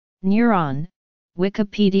Neuron,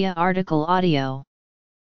 Wikipedia article audio.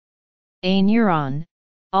 A neuron,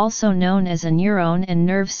 also known as a neuron and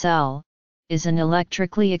nerve cell, is an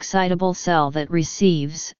electrically excitable cell that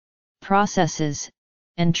receives, processes,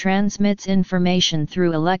 and transmits information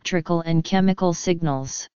through electrical and chemical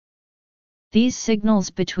signals. These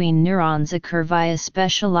signals between neurons occur via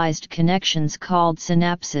specialized connections called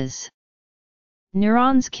synapses.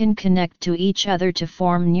 Neurons can connect to each other to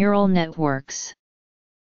form neural networks.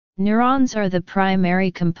 Neurons are the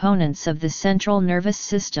primary components of the central nervous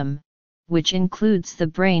system, which includes the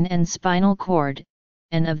brain and spinal cord,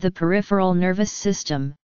 and of the peripheral nervous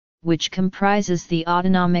system, which comprises the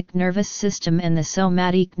autonomic nervous system and the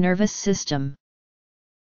somatic nervous system.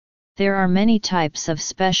 There are many types of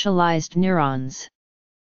specialized neurons.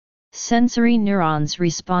 Sensory neurons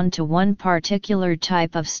respond to one particular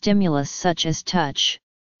type of stimulus such as touch,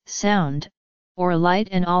 sound, or light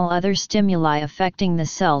and all other stimuli affecting the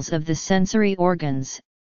cells of the sensory organs,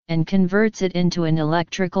 and converts it into an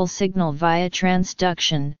electrical signal via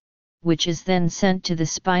transduction, which is then sent to the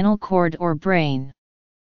spinal cord or brain.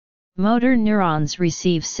 Motor neurons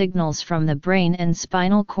receive signals from the brain and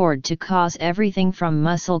spinal cord to cause everything from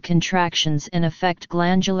muscle contractions and affect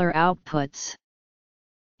glandular outputs.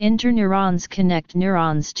 Interneurons connect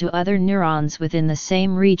neurons to other neurons within the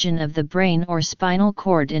same region of the brain or spinal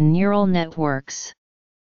cord in neural networks.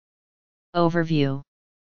 Overview: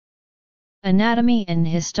 Anatomy and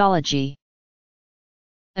histology.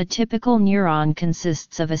 A typical neuron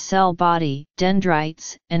consists of a cell body,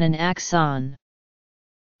 dendrites, and an axon.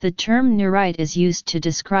 The term neurite is used to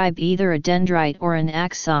describe either a dendrite or an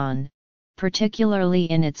axon, particularly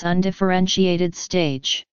in its undifferentiated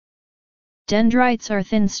stage. Dendrites are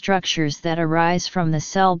thin structures that arise from the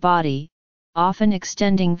cell body, often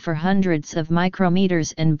extending for hundreds of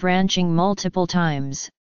micrometers and branching multiple times,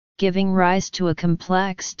 giving rise to a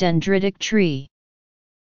complex dendritic tree.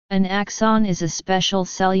 An axon is a special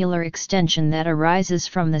cellular extension that arises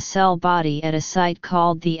from the cell body at a site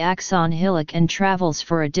called the axon hillock and travels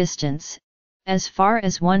for a distance, as far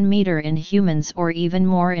as 1 meter in humans or even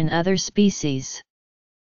more in other species.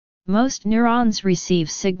 Most neurons receive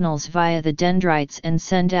signals via the dendrites and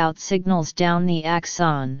send out signals down the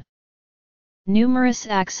axon. Numerous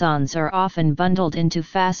axons are often bundled into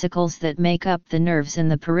fascicles that make up the nerves in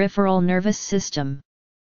the peripheral nervous system.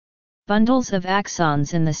 Bundles of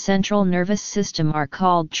axons in the central nervous system are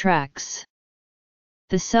called tracts.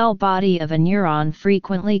 The cell body of a neuron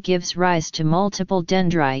frequently gives rise to multiple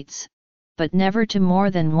dendrites, but never to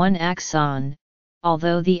more than one axon,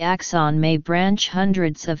 although the axon may branch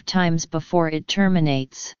hundreds of times before it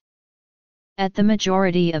terminates. At the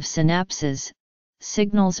majority of synapses,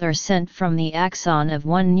 signals are sent from the axon of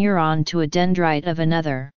one neuron to a dendrite of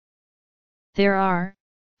another. There are,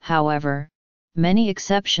 however, many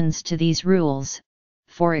exceptions to these rules.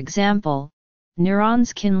 For example,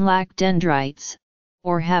 neurons can lack dendrites,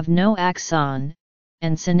 or have no axon,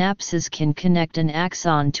 and synapses can connect an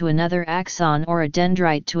axon to another axon or a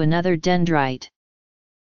dendrite to another dendrite.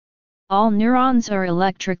 All neurons are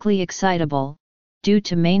electrically excitable, due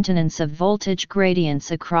to maintenance of voltage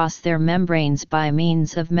gradients across their membranes by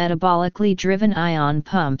means of metabolically driven ion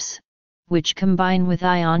pumps, which combine with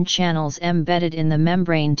ion channels embedded in the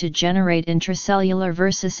membrane to generate intracellular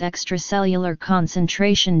versus extracellular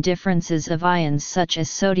concentration differences of ions such as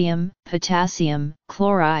sodium, potassium,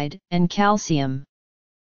 chloride, and calcium.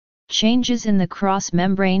 Changes in the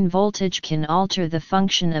cross-membrane voltage can alter the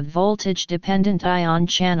function of voltage-dependent ion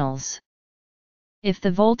channels. If the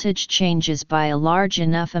voltage changes by a large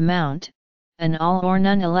enough amount, an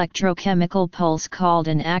all-or-none electrochemical pulse called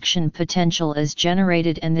an action potential is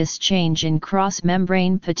generated, and this change in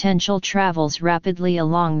cross-membrane potential travels rapidly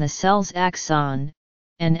along the cell's axon,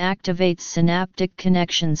 and activates synaptic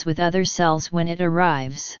connections with other cells when it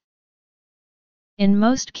arrives. In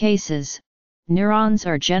most cases, neurons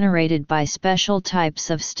are generated by special types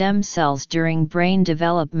of stem cells during brain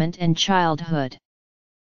development and childhood.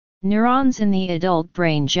 Neurons in the adult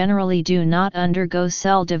brain generally do not undergo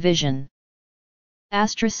cell division.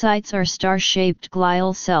 Astrocytes are star-shaped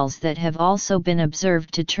glial cells that have also been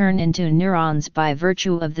observed to turn into neurons by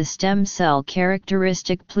virtue of the stem cell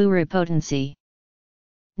characteristic pluripotency.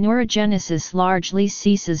 Neurogenesis largely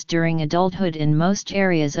ceases during adulthood in most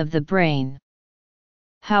areas of the brain.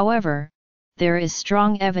 However, there is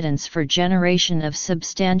strong evidence for generation of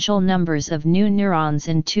substantial numbers of new neurons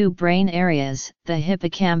in two brain areas, the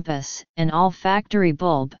hippocampus and olfactory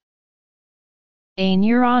bulb. A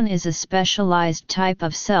neuron is a specialized type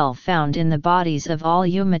of cell found in the bodies of all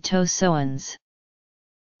eumetozoans.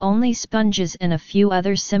 Only sponges and a few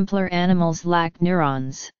other simpler animals lack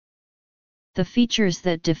neurons. The features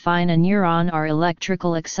that define a neuron are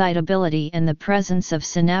electrical excitability and the presence of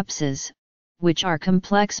synapses, which are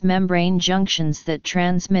complex membrane junctions that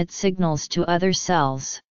transmit signals to other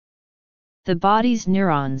cells. The body's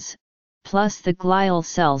neurons, plus the glial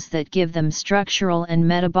cells that give them structural and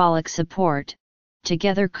metabolic support,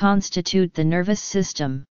 together constitute the nervous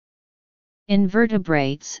system. In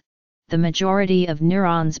vertebrates, the majority of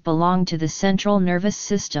neurons belong to the central nervous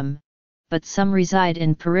system, but some reside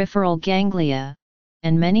in peripheral ganglia,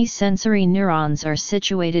 and many sensory neurons are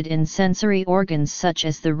situated in sensory organs such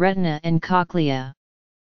as the retina and cochlea.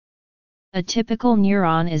 A typical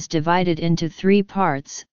neuron is divided into three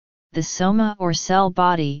parts: the soma or cell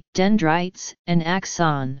body, dendrites, and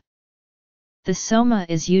axon. The soma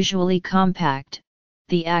is usually compact,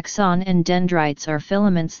 the axon and dendrites are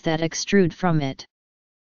filaments that extrude from it.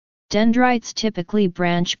 Dendrites typically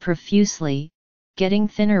branch profusely, getting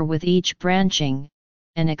thinner with each branching,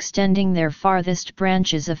 and extending their farthest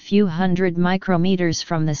branches a few hundred micrometers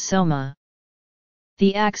from the soma.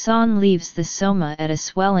 The axon leaves the soma at a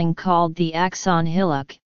swelling called the axon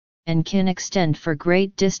hillock, and can extend for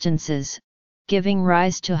great distances, giving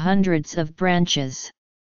rise to hundreds of branches.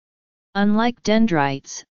 Unlike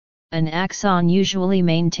dendrites, an axon usually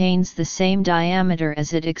maintains the same diameter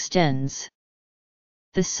as it extends.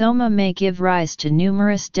 The soma may give rise to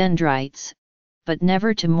numerous dendrites, but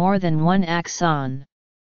never to more than one axon.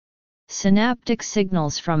 Synaptic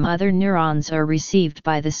signals from other neurons are received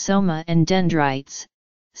by the soma and dendrites.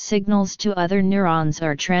 Signals to other neurons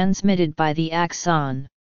are transmitted by the axon.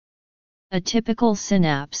 A typical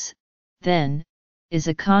synapse, then, is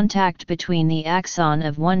a contact between the axon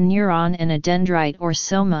of one neuron and a dendrite or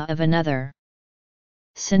soma of another.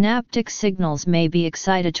 Synaptic signals may be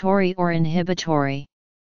excitatory or inhibitory.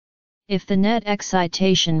 If the net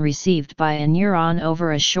excitation received by a neuron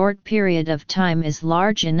over a short period of time is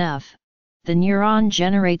large enough, the neuron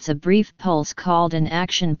generates a brief pulse called an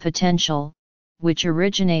action potential, which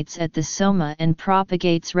originates at the soma and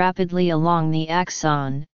propagates rapidly along the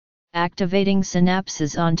axon, activating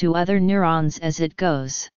synapses onto other neurons as it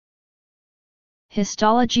goes.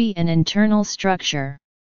 Histology and internal structure.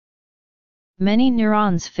 Many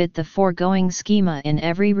neurons fit the foregoing schema in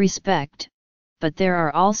every respect, but there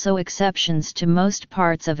are also exceptions to most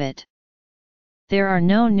parts of it. There are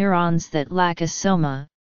no neurons that lack a soma,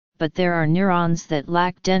 but there are neurons that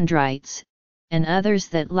lack dendrites, and others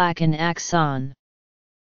that lack an axon.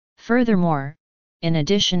 Furthermore, in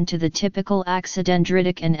addition to the typical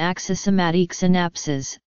axodendritic and axosomatic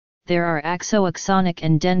synapses, there are axoaxonic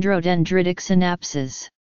and dendrodendritic synapses.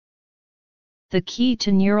 The key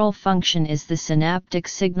to neural function is the synaptic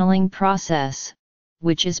signaling process,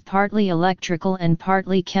 which is partly electrical and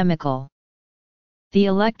partly chemical. The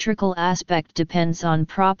electrical aspect depends on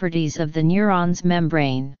properties of the neuron's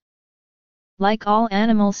membrane. Like all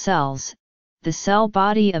animal cells, the cell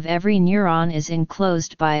body of every neuron is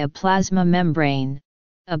enclosed by a plasma membrane,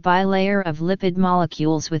 a bilayer of lipid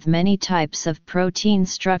molecules with many types of protein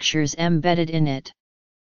structures embedded in it.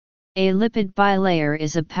 A lipid bilayer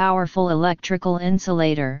is a powerful electrical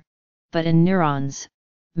insulator, but in neurons,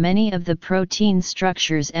 many of the protein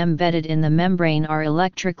structures embedded in the membrane are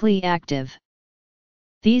electrically active.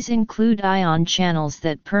 These include ion channels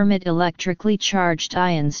that permit electrically charged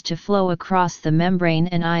ions to flow across the membrane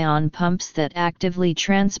and ion pumps that actively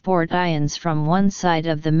transport ions from one side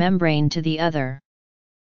of the membrane to the other.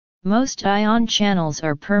 Most ion channels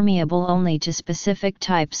are permeable only to specific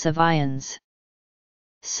types of ions.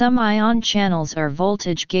 Some ion channels are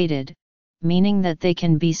voltage-gated, meaning that they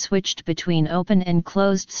can be switched between open and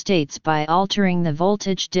closed states by altering the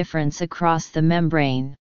voltage difference across the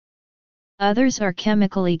membrane. Others are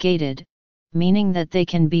chemically gated, meaning that they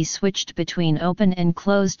can be switched between open and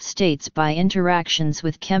closed states by interactions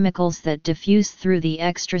with chemicals that diffuse through the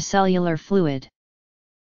extracellular fluid.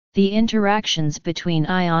 The interactions between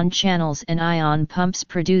ion channels and ion pumps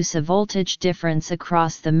produce a voltage difference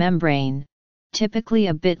across the membrane, typically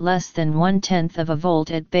a bit less than 1/10 of a volt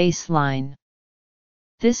at baseline.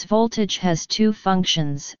 This voltage has two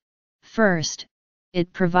functions. First,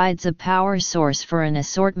 it provides a power source for an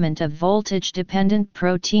assortment of voltage-dependent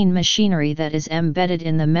protein machinery that is embedded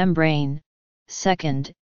in the membrane. Second,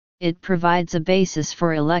 it provides a basis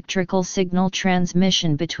for electrical signal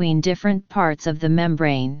transmission between different parts of the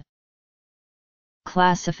membrane.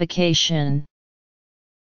 Classification.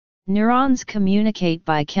 Neurons communicate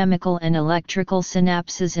by chemical and electrical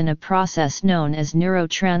synapses in a process known as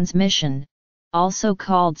neurotransmission, also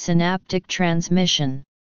called synaptic transmission.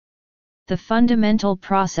 The fundamental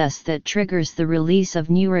process that triggers the release of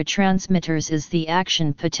neurotransmitters is the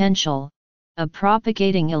action potential, a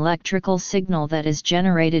propagating electrical signal that is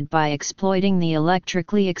generated by exploiting the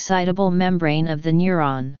electrically excitable membrane of the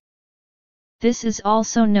neuron. This is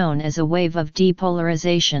also known as a wave of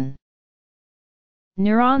depolarization.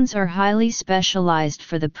 Neurons are highly specialized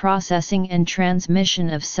for the processing and transmission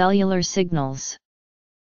of cellular signals.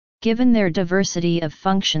 Given their diversity of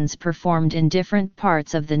functions performed in different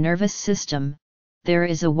parts of the nervous system, there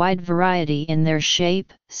is a wide variety in their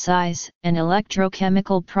shape, size, and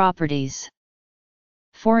electrochemical properties.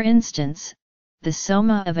 For instance, the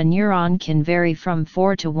soma of a neuron can vary from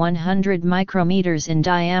 4 to 100 micrometers in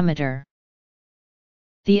diameter.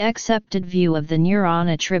 The accepted view of the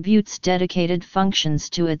neuron attributes dedicated functions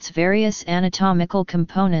to its various anatomical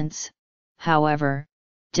components. However,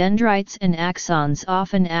 dendrites and axons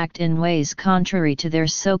often act in ways contrary to their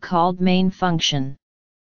so-called main function.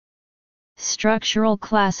 Structural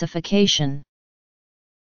classification.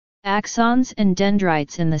 Axons and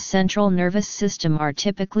dendrites in the central nervous system are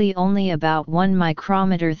typically only about 1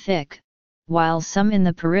 micrometer thick, while some in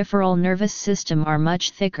the peripheral nervous system are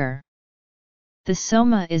much thicker. The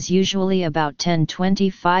soma is usually about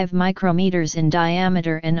 10-25 micrometers in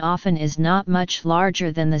diameter and often is not much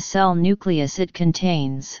larger than the cell nucleus it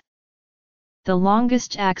contains. The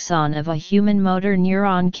longest axon of a human motor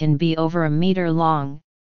neuron can be over a meter long,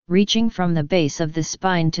 reaching from the base of the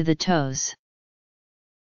spine to the toes.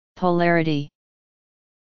 Polarity.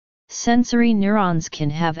 Sensory neurons can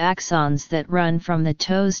have axons that run from the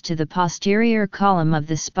toes to the posterior column of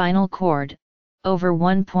the spinal cord, over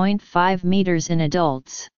 1.5 meters in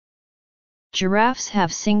adults. Giraffes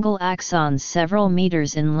have single axons several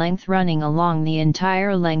meters in length running along the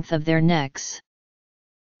entire length of their necks.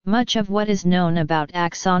 Much of what is known about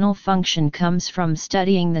axonal function comes from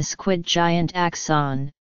studying the squid giant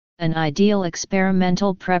axon, an ideal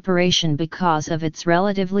experimental preparation because of its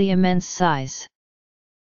relatively immense size.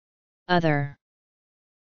 Other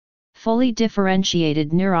fully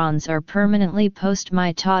differentiated neurons are permanently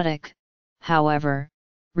postmitotic. However,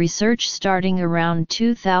 research starting around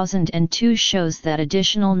 2002 shows that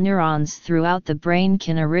additional neurons throughout the brain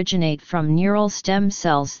can originate from neural stem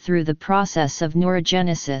cells through the process of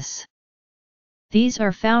neurogenesis. These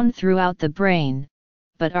are found throughout the brain,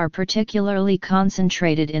 but are particularly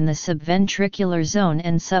concentrated in the subventricular zone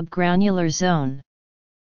and subgranular zone.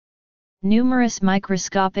 Numerous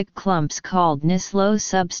microscopic clumps called Nislo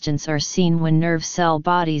substance are seen when nerve cell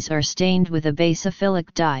bodies are stained with a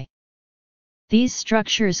basophilic dye. These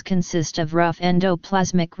structures consist of rough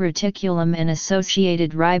endoplasmic reticulum and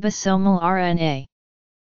associated ribosomal RNA.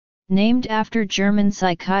 Named after German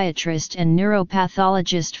psychiatrist and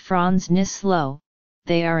neuropathologist Franz Nislo,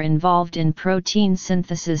 they are involved in protein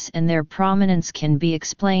synthesis, and their prominence can be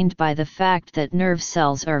explained by the fact that nerve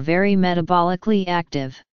cells are very metabolically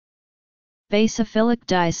active. Basophilic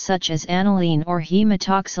dyes such as aniline or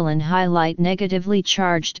hematoxylin highlight negatively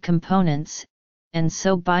charged components, and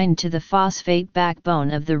so bind to the phosphate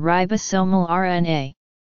backbone of the ribosomal RNA.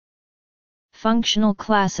 Functional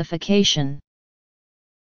classification.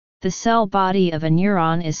 The cell body of a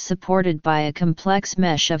neuron is supported by a complex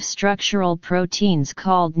mesh of structural proteins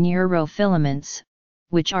called neurofilaments,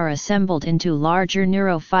 which are assembled into larger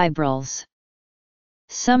neurofibrils.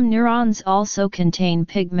 Some neurons also contain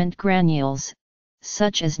pigment granules,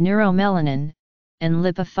 such as neuromelanin and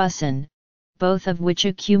lipofuscin, both of which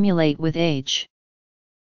accumulate with age.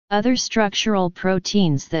 Other structural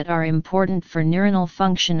proteins that are important for neuronal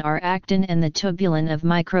function are actin and the tubulin of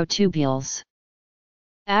microtubules.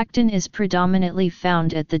 Actin is predominantly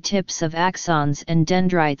found at the tips of axons and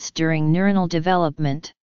dendrites during neuronal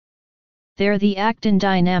development. There the actin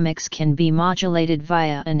dynamics can be modulated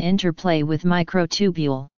via an interplay with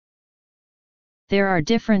microtubule. There are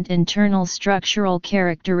different internal structural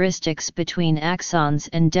characteristics between axons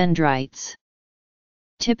and dendrites.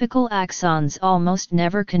 Typical axons almost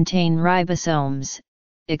never contain ribosomes,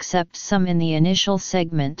 except some in the initial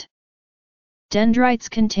segment. Dendrites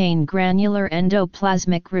contain granular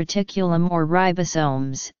endoplasmic reticulum or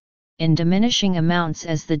ribosomes, in diminishing amounts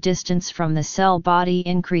as the distance from the cell body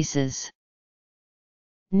increases.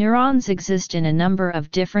 Neurons exist in a number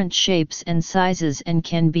of different shapes and sizes and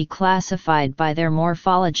can be classified by their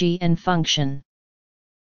morphology and function.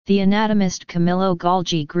 The anatomist Camillo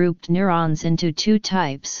Golgi grouped neurons into two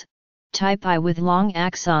types, type I with long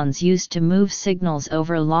axons used to move signals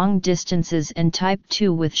over long distances and type II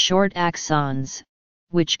with short axons,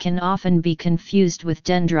 which can often be confused with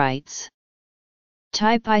dendrites.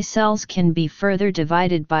 Type I cells can be further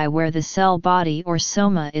divided by where the cell body or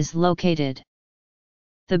soma is located.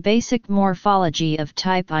 The basic morphology of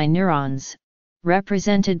type I neurons,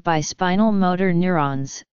 represented by spinal motor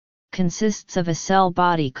neurons, consists of a cell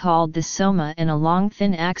body called the soma and a long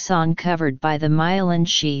thin axon covered by the myelin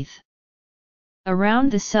sheath.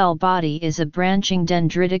 Around the cell body is a branching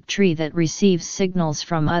dendritic tree that receives signals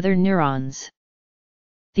from other neurons.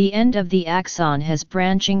 The end of the axon has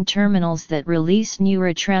branching terminals that release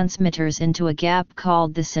neurotransmitters into a gap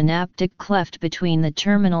called the synaptic cleft between the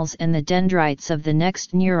terminals and the dendrites of the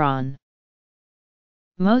next neuron.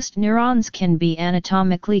 Most neurons can be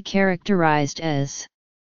anatomically characterized as.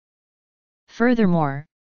 Furthermore,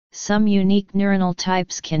 some unique neuronal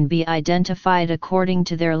types can be identified according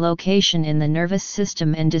to their location in the nervous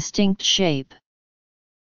system and distinct shape.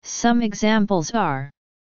 Some examples are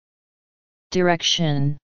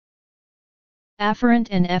direction. Afferent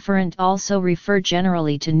and efferent also refer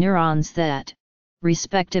generally to neurons that,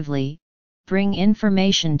 respectively, bring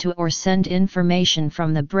information to or send information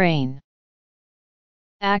from the brain.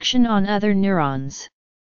 Action on other neurons.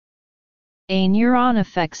 A neuron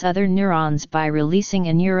affects other neurons by releasing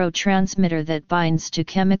a neurotransmitter that binds to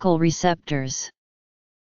chemical receptors.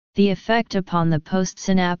 The effect upon the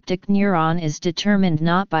postsynaptic neuron is determined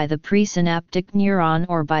not by the presynaptic neuron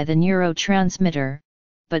or by the neurotransmitter,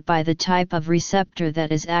 but by the type of receptor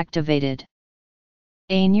that is activated.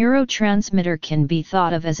 A neurotransmitter can be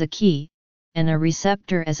thought of as a key, and a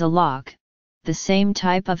receptor as a lock. The same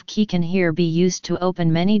type of key can here be used to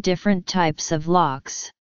open many different types of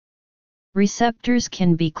locks. Receptors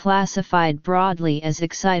can be classified broadly as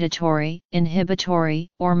excitatory, inhibitory,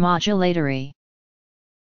 or modulatory.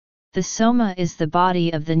 The soma is the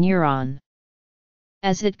body of the neuron.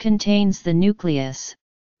 As it contains the nucleus,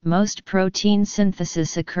 most protein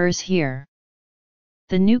synthesis occurs here.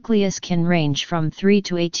 The nucleus can range from 3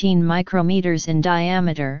 to 18 micrometers in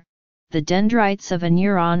diameter. The dendrites of a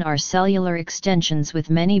neuron are cellular extensions with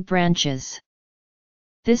many branches.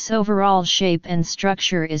 This overall shape and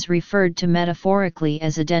structure is referred to metaphorically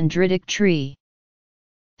as a dendritic tree.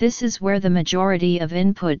 This is where the majority of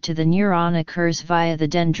input to the neuron occurs via the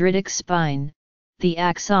dendritic spine. The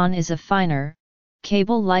axon is a finer,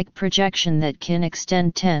 cable-like projection that can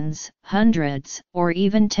extend tens, hundreds, or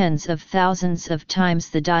even tens of thousands of times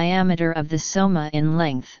the diameter of the soma in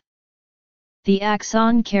length. The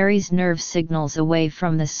axon carries nerve signals away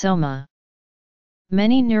from the soma.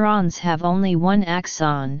 Many neurons have only one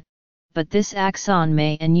axon, but this axon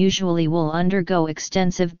may and usually will undergo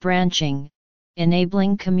extensive branching,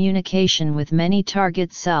 enabling communication with many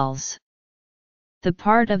target cells. The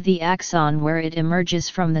part of the axon where it emerges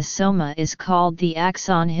from the soma is called the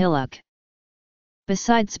axon hillock.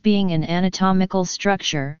 Besides being an anatomical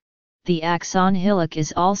structure, the axon hillock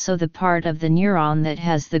is also the part of the neuron that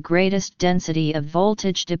has the greatest density of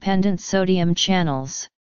voltage-dependent sodium channels.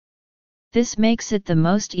 This makes it the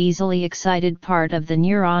most easily excited part of the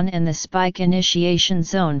neuron and the spike initiation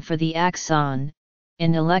zone for the axon.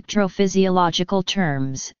 In electrophysiological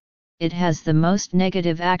terms, it has the most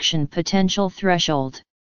negative action potential threshold.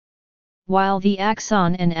 While the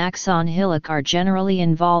axon and axon hillock are generally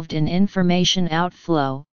involved in information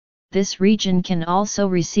outflow, this region can also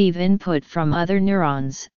receive input from other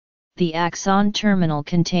neurons. The axon terminal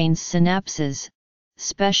contains synapses,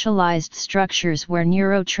 specialized structures where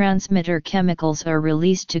neurotransmitter chemicals are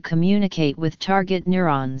released to communicate with target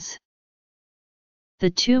neurons. The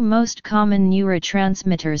two most common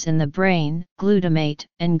neurotransmitters in the brain, glutamate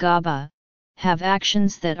and GABA, have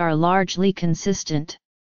actions that are largely consistent.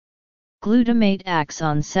 Glutamate acts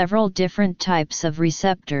on several different types of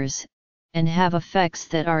receptors, and have effects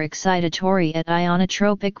that are excitatory at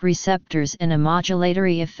ionotropic receptors and a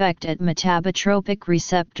modulatory effect at metabotropic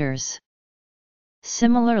receptors.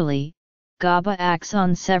 Similarly, GABA acts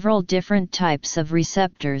on several different types of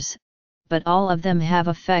receptors, but all of them have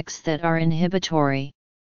effects that are inhibitory.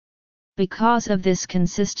 Because of this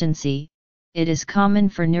consistency, it is common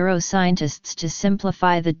for neuroscientists to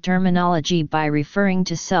simplify the terminology by referring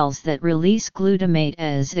to cells that release glutamate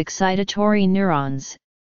as excitatory neurons,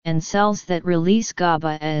 and cells that release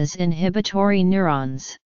GABA as inhibitory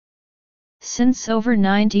neurons. Since over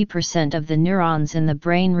 90% of the neurons in the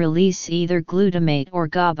brain release either glutamate or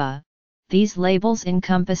GABA, these labels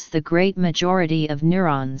encompass the great majority of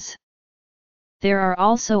neurons. There are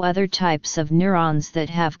also other types of neurons that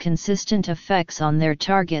have consistent effects on their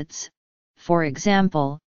targets, for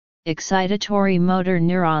example, excitatory motor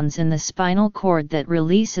neurons in the spinal cord that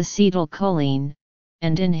release acetylcholine,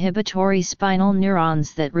 and inhibitory spinal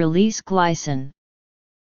neurons that release glycine.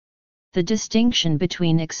 The distinction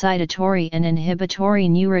between excitatory and inhibitory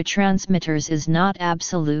neurotransmitters is not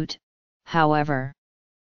absolute, however.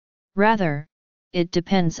 Rather, it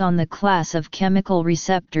depends on the class of chemical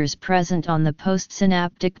receptors present on the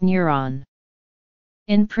postsynaptic neuron.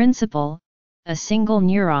 In principle, a single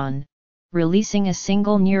neuron, releasing a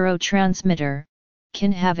single neurotransmitter,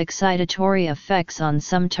 can have excitatory effects on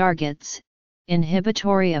some targets,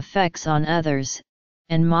 inhibitory effects on others,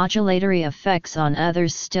 and modulatory effects on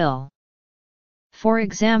others still. For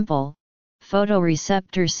example,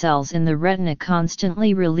 photoreceptor cells in the retina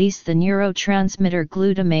constantly release the neurotransmitter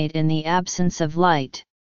glutamate in the absence of light.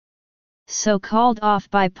 So-called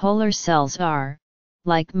off-bipolar cells are,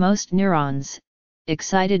 like most neurons,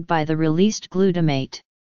 excited by the released glutamate.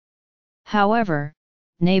 However,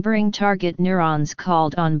 neighboring target neurons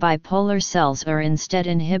called on-bipolar cells are instead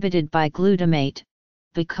inhibited by glutamate,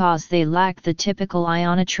 because they lack the typical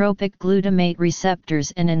ionotropic glutamate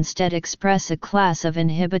receptors and instead express a class of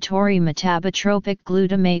inhibitory metabotropic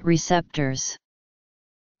glutamate receptors.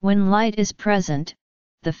 When light is present,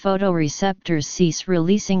 the photoreceptors cease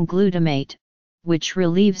releasing glutamate, which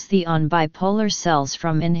relieves the on-bipolar cells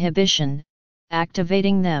from inhibition,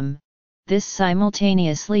 activating them. This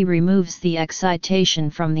simultaneously removes the excitation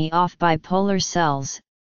from the off-bipolar cells,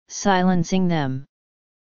 silencing them.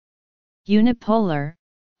 Unipolar,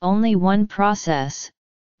 only one process;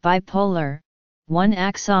 bipolar, one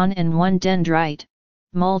axon and one dendrite;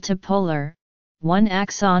 multipolar, one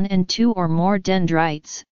axon and two or more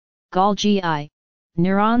dendrites. Golgi,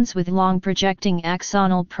 neurons with long projecting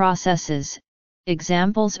axonal processes.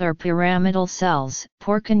 Examples are pyramidal cells,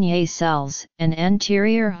 Purkinje cells, and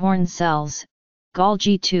anterior horn cells.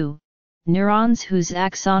 Golgi 2, neurons whose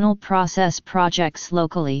axonal process projects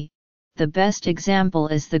locally. The best example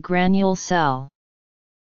is the granule cell.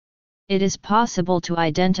 It is possible to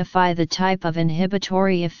identify the type of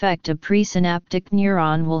inhibitory effect a presynaptic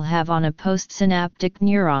neuron will have on a postsynaptic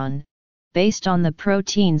neuron, based on the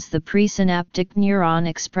proteins the presynaptic neuron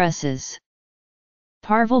expresses.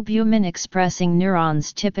 Parvalbumin-expressing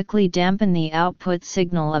neurons typically dampen the output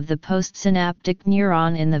signal of the postsynaptic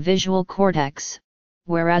neuron in the visual cortex,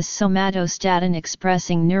 whereas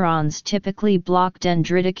somatostatin-expressing neurons typically block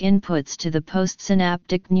dendritic inputs to the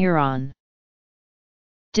postsynaptic neuron.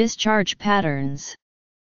 Discharge patterns.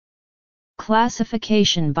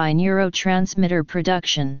 Classification by neurotransmitter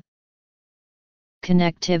production.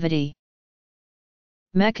 Connectivity.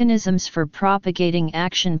 Mechanisms for propagating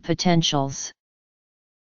action potentials.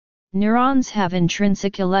 Neurons have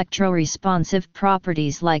intrinsic electroresponsive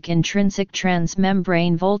properties like intrinsic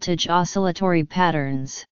transmembrane voltage oscillatory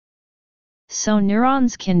patterns. So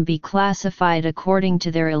neurons can be classified according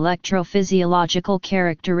to their electrophysiological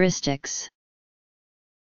characteristics.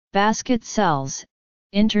 Basket cells,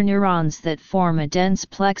 interneurons that form a dense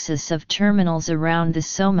plexus of terminals around the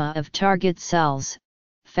soma of target cells,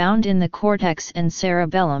 found in the cortex and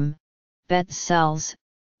cerebellum. Betz cells,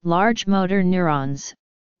 large motor neurons.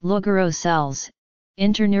 Lugaro cells,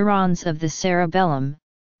 interneurons of the cerebellum.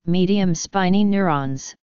 Medium spiny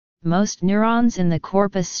neurons, most neurons in the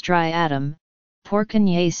corpus striatum.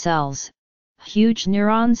 Purkinje cells, huge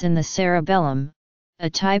neurons in the cerebellum, a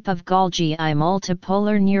type of Golgi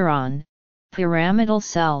multipolar neuron. Pyramidal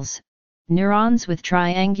cells, neurons with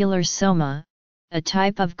triangular soma, a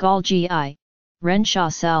type of Golgi. Renshaw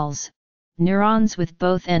cells, neurons with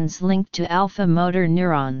both ends linked to alpha motor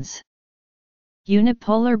neurons.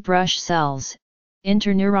 Unipolar brush cells,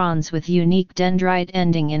 interneurons with unique dendrite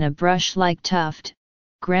ending in a brush-like tuft.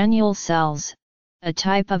 Granule cells, a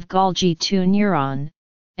type of Golgi 2 neuron.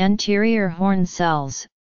 Anterior horn cells,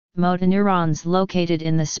 motoneurons located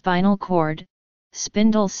in the spinal cord.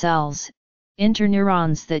 Spindle cells,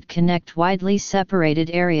 interneurons that connect widely separated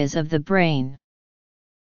areas of the brain.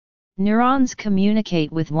 Neurons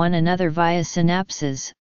communicate with one another via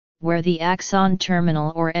synapses, where the axon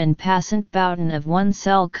terminal or en passant boutton of one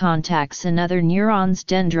cell contacts another neuron's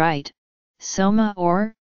dendrite, soma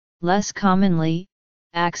or, less commonly,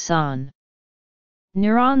 axon.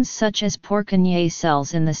 Neurons such as Purkinje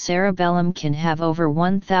cells in the cerebellum can have over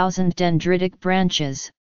 1,000 dendritic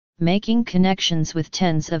branches, making connections with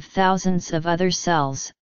tens of thousands of other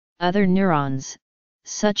cells. Other neurons,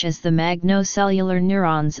 such as the magnocellular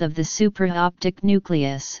neurons of the supraoptic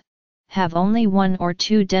nucleus, have only one or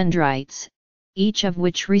two dendrites, each of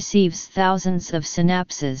which receives thousands of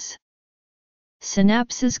synapses.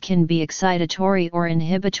 Synapses can be excitatory or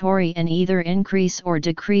inhibitory and either increase or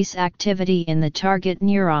decrease activity in the target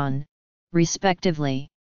neuron, respectively.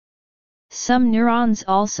 Some neurons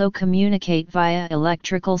also communicate via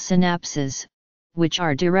electrical synapses, which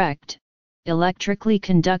are direct, electrically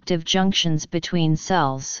conductive junctions between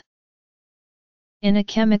cells. In a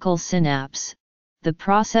chemical synapse, the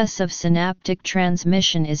process of synaptic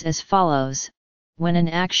transmission is as follows. When an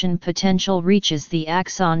action potential reaches the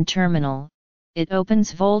axon terminal, it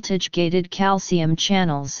opens voltage-gated calcium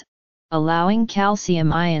channels, allowing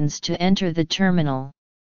calcium ions to enter the terminal.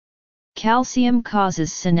 Calcium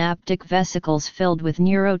causes synaptic vesicles filled with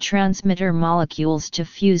neurotransmitter molecules to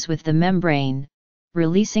fuse with the membrane,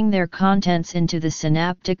 releasing their contents into the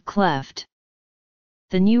synaptic cleft.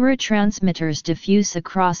 The neurotransmitters diffuse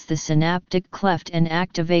across the synaptic cleft and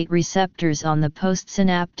activate receptors on the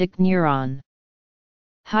postsynaptic neuron.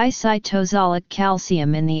 High cytosolic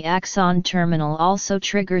calcium in the axon terminal also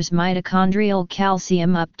triggers mitochondrial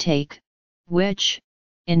calcium uptake, which,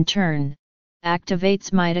 in turn,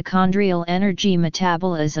 activates mitochondrial energy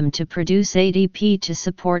metabolism to produce ADP to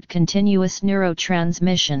support continuous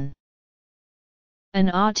neurotransmission. An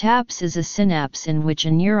autopse is a synapse in which a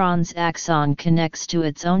neuron's axon connects to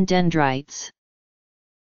its own dendrites.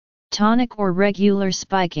 Tonic or regular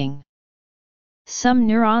spiking. Some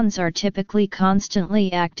neurons are typically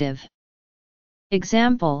constantly active.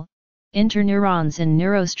 Example, interneurons in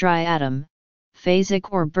neurostriatum,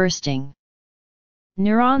 phasic or bursting.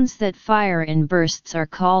 Neurons that fire in bursts are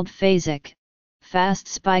called phasic, fast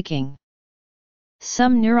spiking.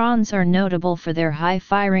 Some neurons are notable for their high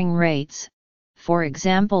firing rates, for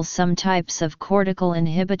example some types of cortical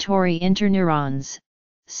inhibitory interneurons,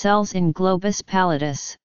 cells in globus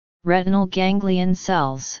pallidus, retinal ganglion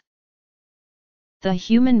cells. The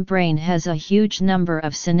human brain has a huge number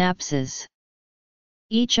of synapses.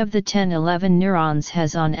 Each of the 10-11 neurons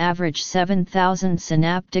has on average 7,000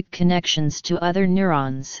 synaptic connections to other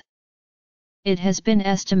neurons. It has been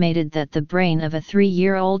estimated that the brain of a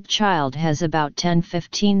 3-year-old child has about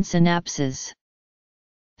 10-15 synapses.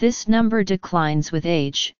 This number declines with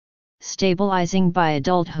age, stabilizing by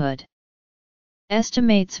adulthood.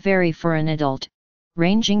 Estimates vary for an adult,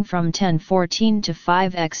 ranging from 1014 to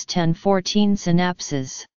 5x 1014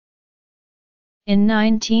 synapses. In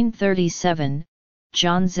 1937,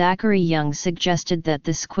 John Zachary Young suggested that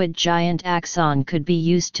the squid giant axon could be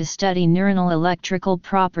used to study neuronal electrical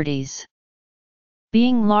properties.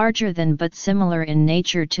 Being larger than but similar in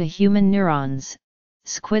nature to human neurons,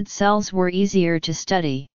 squid cells were easier to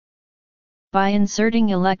study. By inserting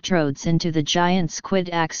electrodes into the giant squid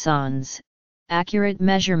axons, accurate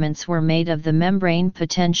measurements were made of the membrane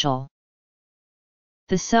potential.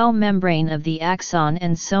 The cell membrane of the axon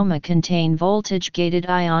and soma contain voltage-gated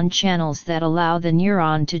ion channels that allow the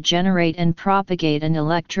neuron to generate and propagate an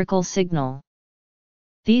electrical signal.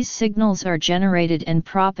 These signals are generated and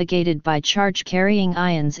propagated by charge-carrying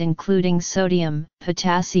ions including sodium,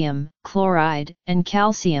 potassium, chloride, and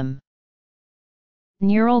calcium.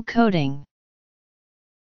 Neural coding.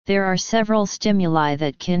 There are several stimuli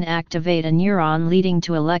that can activate a neuron leading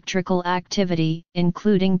to electrical activity,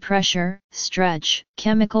 including pressure, stretch,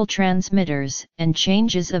 chemical transmitters, and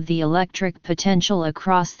changes of the electric potential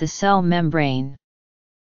across the cell membrane.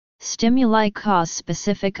 Stimuli cause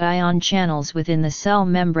specific ion channels within the cell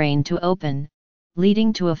membrane to open,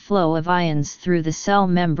 leading to a flow of ions through the cell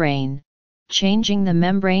membrane, changing the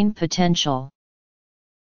membrane potential.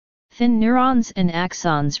 Thin neurons and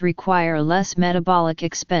axons require less metabolic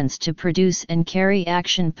expense to produce and carry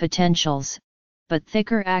action potentials, but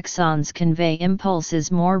thicker axons convey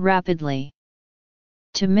impulses more rapidly.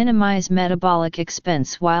 To minimize metabolic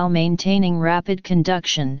expense while maintaining rapid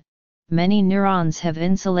conduction, many neurons have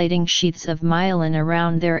insulating sheaths of myelin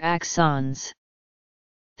around their axons.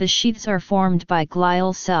 The sheaths are formed by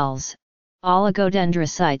glial cells,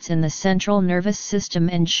 oligodendrocytes in the central nervous system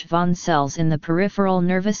and Schwann cells in the peripheral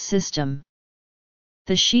nervous system.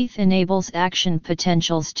 The sheath enables action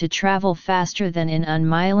potentials to travel faster than in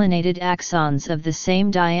unmyelinated axons of the same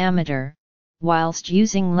diameter, whilst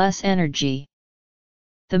using less energy.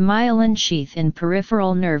 The myelin sheath in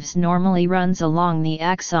peripheral nerves normally runs along the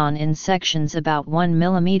axon in sections about 1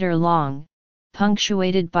 mm long,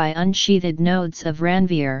 punctuated by unsheathed nodes of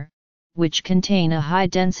Ranvier, which contain a high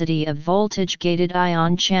density of voltage-gated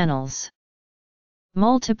ion channels.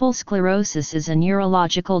 Multiple sclerosis is a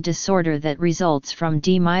neurological disorder that results from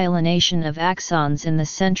demyelination of axons in the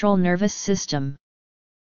central nervous system.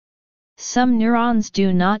 Some neurons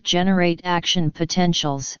do not generate action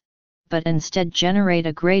potentials, but instead generate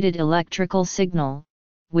a graded electrical signal,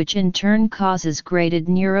 which in turn causes graded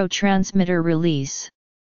neurotransmitter release.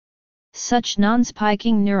 Such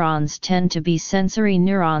non-spiking neurons tend to be sensory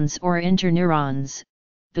neurons or interneurons,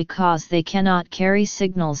 because they cannot carry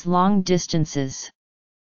signals long distances.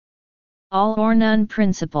 All or none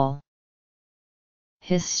principle.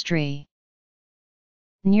 History.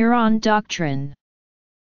 Neuron doctrine.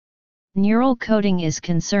 Neural coding is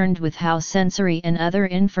concerned with how sensory and other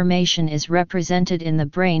information is represented in the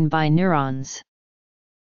brain by neurons.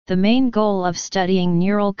 The main goal of studying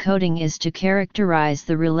neural coding is to characterize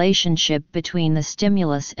the relationship between the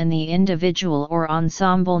stimulus and the individual or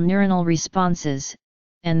ensemble neuronal responses,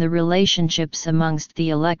 and the relationships amongst the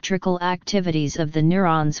electrical activities of the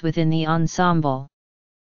neurons within the ensemble.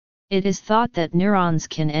 It is thought that neurons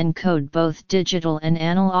can encode both digital and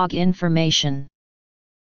analog information.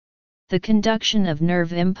 The conduction of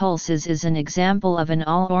nerve impulses is an example of an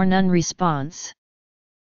all-or-none response.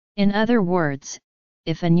 In other words,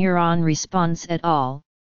 if a neuron responds at all,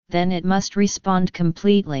 then it must respond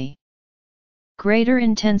completely. Greater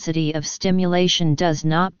intensity of stimulation does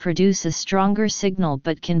not produce a stronger signal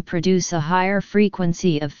but can produce a higher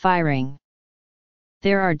frequency of firing.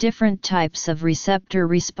 There are different types of receptor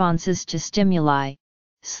responses to stimuli.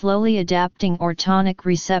 Slowly adapting or tonic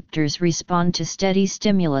receptors respond to steady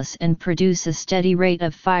stimulus and produce a steady rate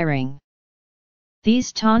of firing.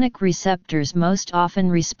 These tonic receptors most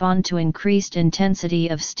often respond to increased intensity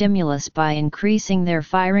of stimulus by increasing their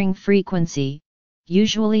firing frequency,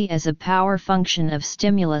 usually as a power function of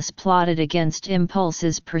stimulus plotted against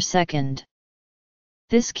impulses per second.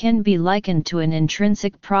 This can be likened to an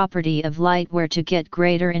intrinsic property of light where to get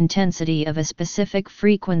greater intensity of a specific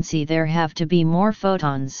frequency there have to be more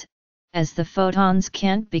photons, as the photons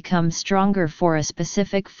can't become stronger for a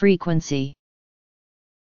specific frequency.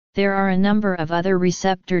 There are a number of other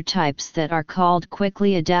receptor types that are called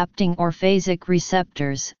quickly adapting or phasic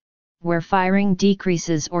receptors, where firing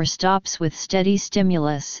decreases or stops with steady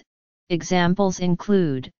stimulus. Examples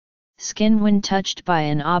include, skin when touched by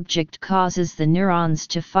an object causes the neurons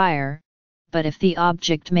to fire, but if the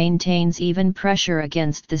object maintains even pressure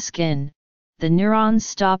against the skin, the neurons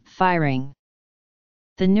stop firing.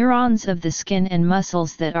 The neurons of the skin and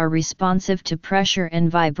muscles that are responsive to pressure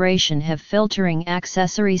and vibration have filtering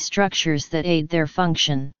accessory structures that aid their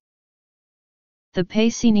function. The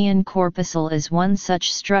Pacinian corpuscle is one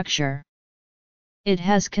such structure. It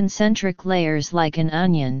has concentric layers like an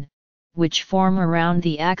onion, which form around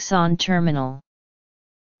the axon terminal.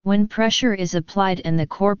 When pressure is applied and the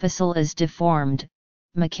corpuscle is deformed,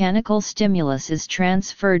 mechanical stimulus is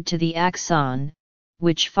transferred to the axon,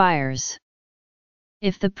 which fires.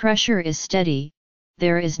 If the pressure is steady,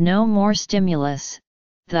 there is no more stimulus,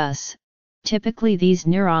 thus, typically these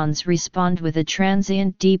neurons respond with a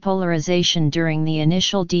transient depolarization during the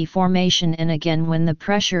initial deformation and again when the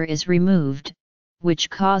pressure is removed, which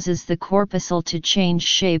causes the corpuscle to change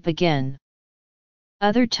shape again.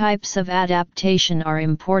 Other types of adaptation are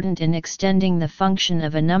important in extending the function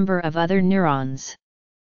of a number of other neurons.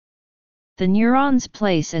 The neuron's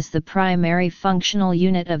place as the primary functional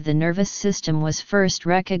unit of the nervous system was first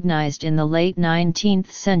recognized in the late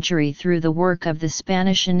 19th century through the work of the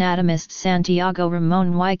Spanish anatomist Santiago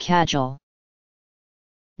Ramón y Cajal.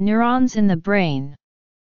 Neurons in the brain.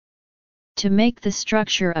 To make the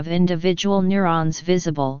structure of individual neurons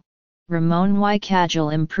visible, Ramón y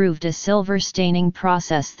Cajal improved a silver staining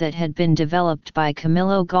process that had been developed by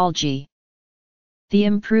Camillo Golgi. The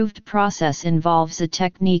improved process involves a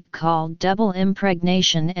technique called double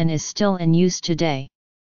impregnation and is still in use today.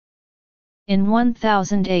 In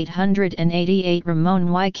 1888 Ramón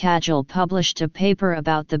y Cajal published a paper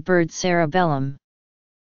about the bird cerebellum.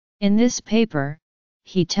 In this paper,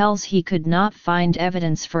 he tells he could not find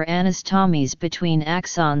evidence for anastomies between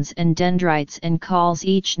axons and dendrites and calls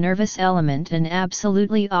each nervous element an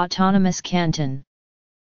absolutely autonomous canton.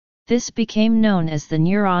 This became known as the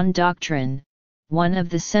neuron doctrine, one of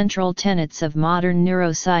the central tenets of modern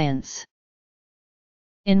neuroscience.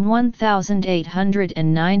 In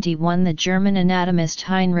 1891 the German anatomist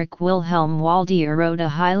Heinrich Wilhelm Waldier wrote a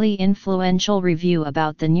highly influential review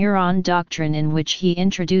about the neuron doctrine in which he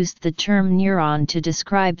introduced the term neuron to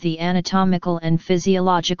describe the anatomical and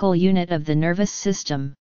physiological unit of the nervous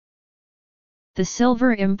system. The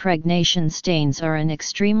silver impregnation stains are an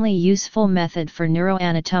extremely useful method for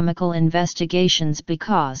neuroanatomical investigations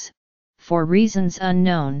because, for reasons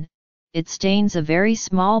unknown, it stains a very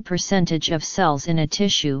small percentage of cells in a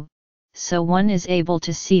tissue, so one is able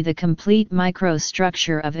to see the complete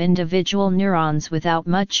microstructure of individual neurons without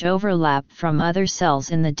much overlap from other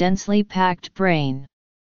cells in the densely packed brain.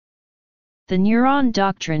 The neuron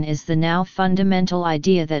doctrine is the now fundamental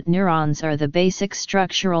idea that neurons are the basic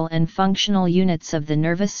structural and functional units of the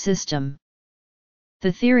nervous system.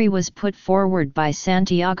 The theory was put forward by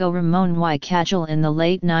Santiago Ramón y Cajal in the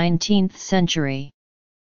late 19th century.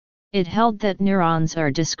 It held that neurons are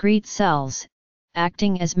discrete cells,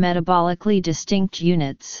 acting as metabolically distinct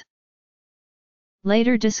units.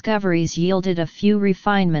 Later discoveries yielded a few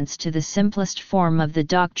refinements to the simplest form of the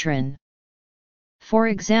doctrine. For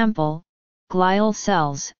example, glial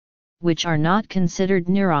cells, which are not considered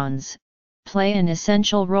neurons, play an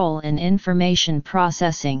essential role in information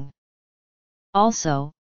processing.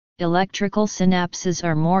 Also, electrical synapses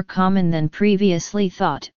are more common than previously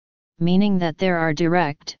thought, meaning that there are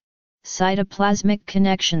direct, cytoplasmic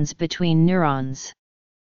connections between neurons.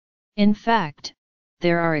 In fact,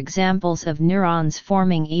 there are examples of neurons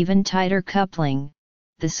forming even tighter coupling.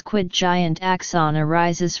 The squid giant axon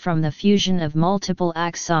arises from the fusion of multiple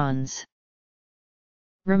axons.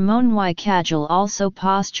 Ramon y Cajal also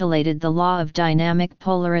postulated the law of dynamic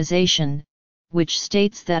polarization, which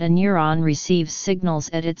states that a neuron receives signals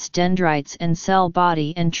at its dendrites and cell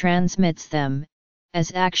body and transmits them,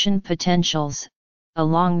 as action potentials,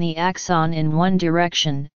 along the axon in one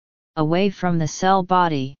direction, away from the cell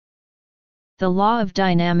body. The law of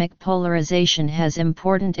dynamic polarization has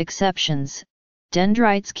important exceptions.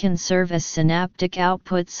 Dendrites can serve as synaptic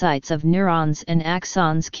output sites of neurons and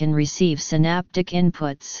axons can receive synaptic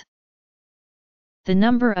inputs. The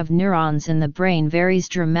number of neurons in the brain varies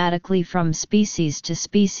dramatically from species to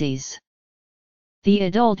species. The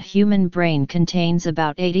adult human brain contains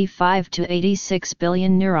about 85 to 86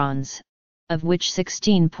 billion neurons, of which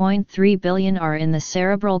 16.3 billion are in the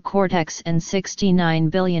cerebral cortex and 69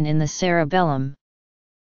 billion in the cerebellum.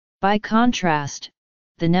 By contrast,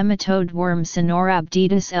 the nematode worm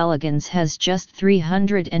Sinorhabditis elegans has just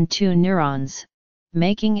 302 neurons,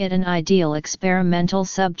 making it an ideal experimental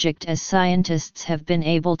subject as scientists have been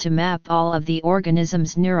able to map all of the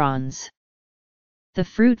organism's neurons. The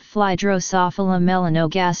fruit fly Drosophila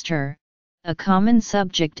melanogaster, a common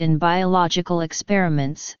subject in biological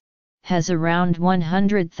experiments, has around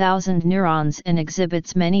 100,000 neurons and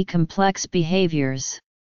exhibits many complex behaviors.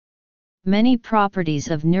 Many properties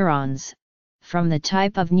of neurons, from the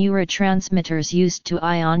type of neurotransmitters used to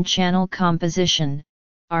ion channel composition,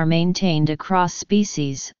 are maintained across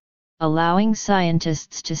species, allowing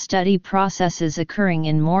scientists to study processes occurring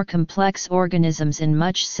in more complex organisms in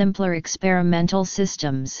much simpler experimental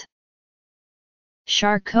systems.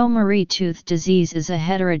 Charcot-Marie-Tooth disease is a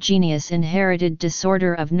heterogeneous inherited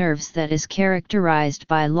disorder of nerves that is characterized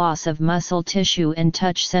by loss of muscle tissue and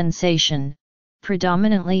touch sensation,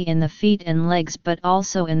 predominantly in the feet and legs but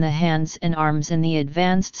also in the hands and arms in the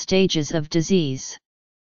advanced stages of disease.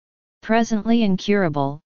 Presently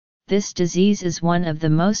incurable, this disease is one of the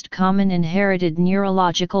most common inherited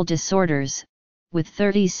neurological disorders, with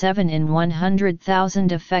 37 in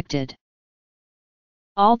 100,000 affected.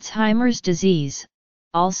 Alzheimer's disease,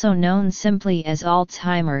 also known simply as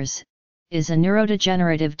Alzheimer's, is a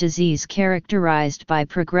neurodegenerative disease characterized by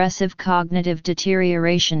progressive cognitive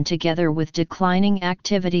deterioration together with declining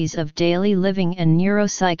activities of daily living and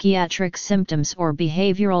neuropsychiatric symptoms or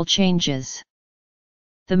behavioral changes.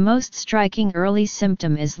 The most striking early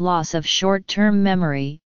symptom is loss of short-term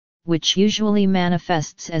memory, which usually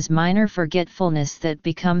manifests as minor forgetfulness that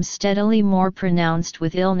becomes steadily more pronounced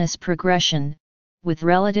with illness progression, with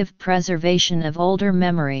relative preservation of older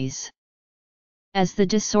memories. As the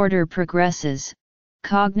disorder progresses,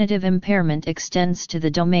 cognitive impairment extends to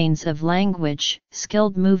the domains of language,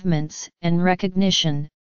 skilled movements, and recognition,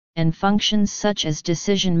 and functions such as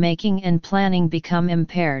decision-making and planning become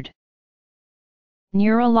impaired.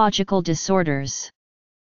 Neurological disorders.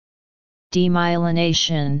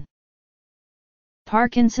 Demyelination.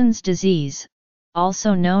 Parkinson's disease,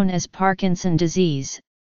 also known as Parkinson disease,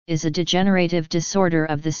 is a degenerative disorder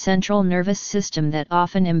of the central nervous system that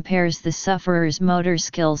often impairs the sufferer's motor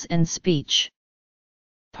skills and speech.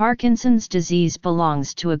 Parkinson's disease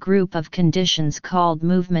belongs to a group of conditions called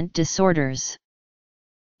movement disorders.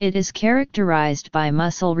 It is characterized by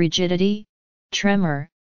muscle rigidity, tremor,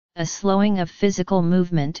 a slowing of physical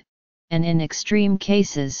movement, and in extreme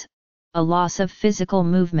cases, a loss of physical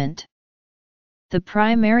movement. The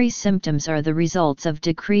primary symptoms are the results of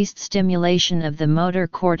decreased stimulation of the motor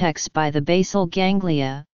cortex by the basal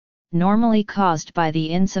ganglia, normally caused by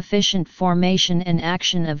the insufficient formation and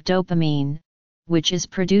action of dopamine, which is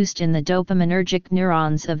produced in the dopaminergic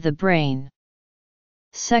neurons of the brain.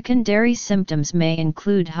 Secondary symptoms may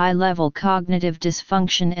include high-level cognitive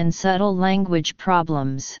dysfunction and subtle language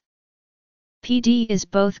problems. PD is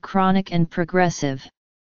both chronic and progressive.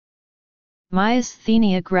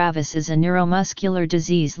 Myasthenia gravis is a neuromuscular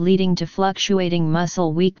disease leading to fluctuating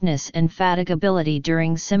muscle weakness and fatigability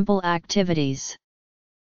during simple activities.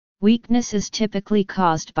 Weakness is typically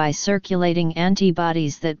caused by circulating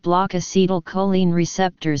antibodies that block acetylcholine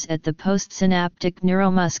receptors at the postsynaptic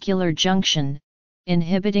neuromuscular junction,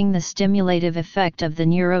 inhibiting the stimulative effect of the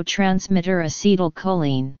neurotransmitter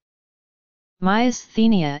acetylcholine.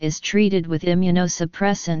 Myasthenia is treated with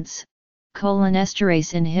immunosuppressants,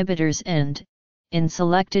 cholinesterase inhibitors and, in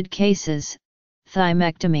selected cases,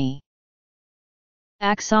 thymectomy.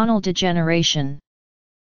 Axonal degeneration.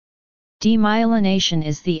 Demyelination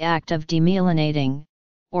is the act of demyelinating,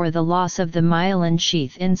 or the loss of the myelin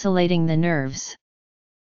sheath insulating the nerves.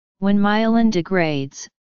 When myelin degrades,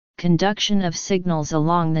 conduction of signals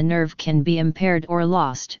along the nerve can be impaired or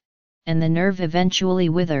lost, and the nerve eventually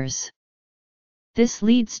withers. This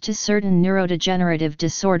leads to certain neurodegenerative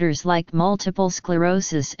disorders like multiple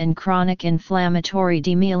sclerosis and chronic inflammatory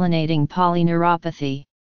demyelinating polyneuropathy.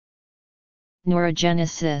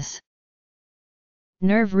 Neurogenesis.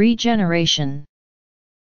 Nerve regeneration.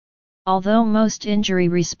 Although most injury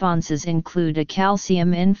responses include a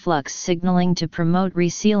calcium influx signaling to promote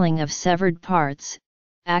resealing of severed parts,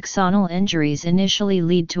 axonal injuries initially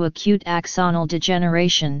lead to acute axonal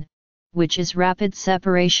degeneration, which is rapid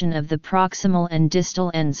separation of the proximal and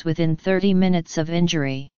distal ends within 30 minutes of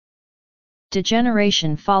injury.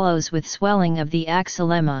 Degeneration follows with swelling of the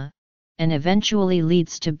axillemma, and eventually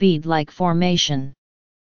leads to bead-like formation.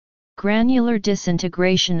 Granular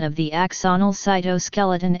disintegration of the axonal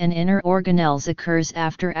cytoskeleton and inner organelles occurs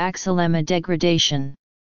after axillemma degradation.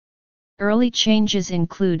 Early changes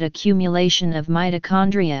include accumulation of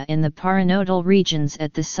mitochondria in the paranodal regions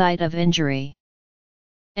at the site of injury.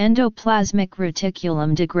 Endoplasmic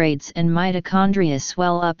reticulum degrades and mitochondria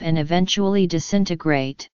swell up and eventually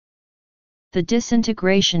disintegrate. The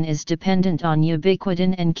disintegration is dependent on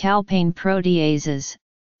ubiquitin and calpain proteases,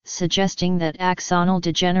 suggesting that axonal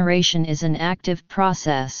degeneration is an active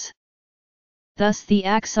process. Thus the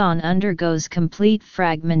axon undergoes complete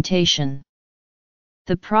fragmentation.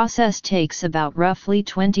 The process takes about roughly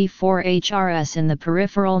 24 HRS in the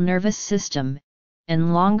peripheral nervous system,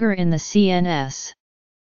 and longer in the CNS.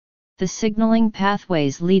 The signaling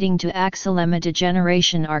pathways leading to axillemma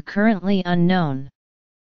degeneration are currently unknown.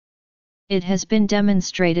 It has been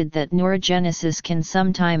demonstrated that neurogenesis can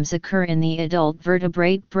sometimes occur in the adult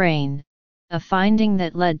vertebrate brain, a finding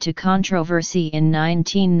that led to controversy in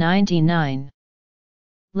 1999.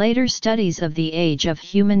 Later studies of the age of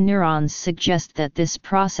human neurons suggest that this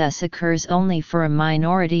process occurs only for a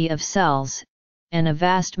minority of cells, and a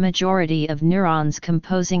vast majority of neurons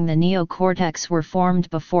composing the neocortex were formed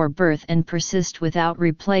before birth and persist without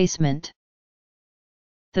replacement.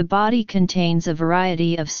 The body contains a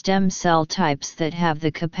variety of stem cell types that have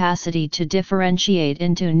the capacity to differentiate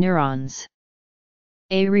into neurons.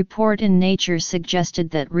 A report in Nature suggested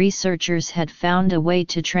that researchers had found a way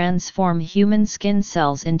to transform human skin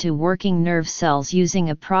cells into working nerve cells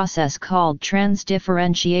using a process called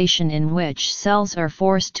transdifferentiation, in which cells are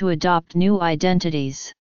forced to adopt new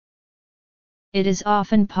identities. It is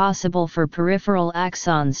often possible for peripheral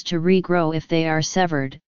axons to regrow if they are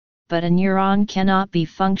severed, but a neuron cannot be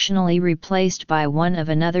functionally replaced by one of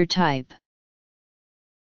another type.